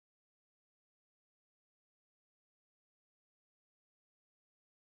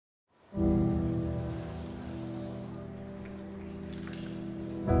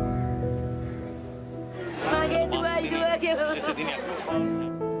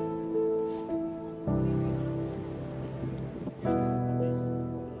you.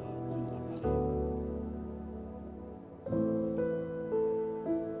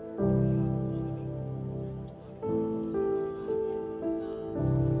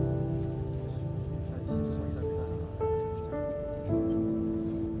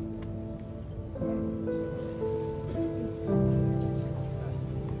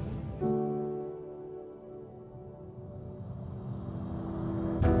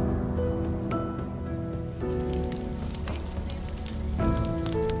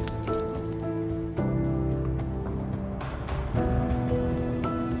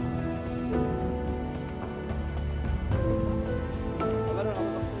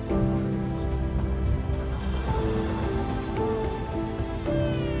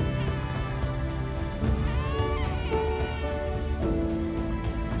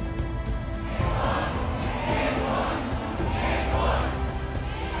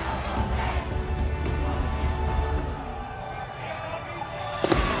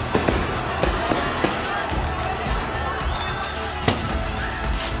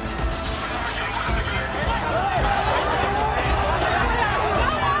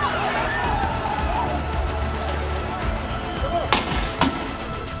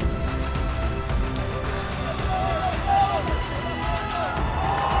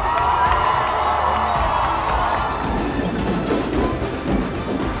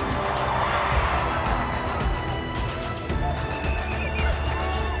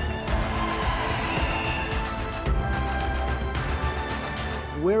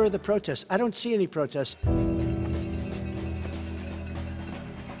 Where are the protests? I don't see any protests.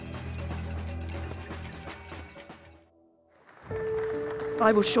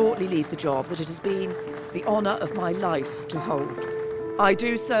 I will shortly leave the job that it has been the honour of my life to hold. I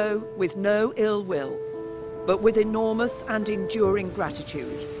do so with no ill will, but with enormous and enduring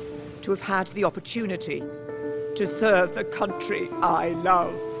gratitude to have had the opportunity to serve the country I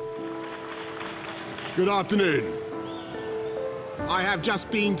love. Good afternoon. I have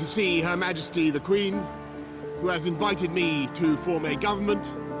just been to see Her Majesty the Queen, who has invited me to form a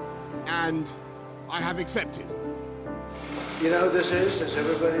government, and I have accepted. You know who this is, as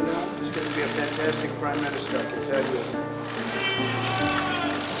everybody knows? He's going to be a fantastic Prime Minister, I can tell you.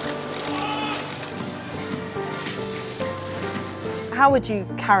 How would you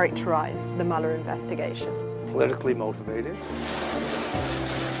characterize the Mueller investigation? Politically motivated.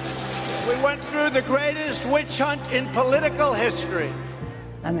 We went through the greatest witch hunt in political history.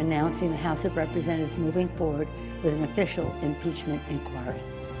 I'm announcing the House of Representatives moving forward with an official impeachment inquiry.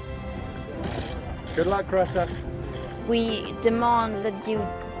 Good luck, Cresta. We demand that you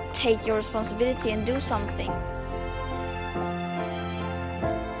take your responsibility and do something.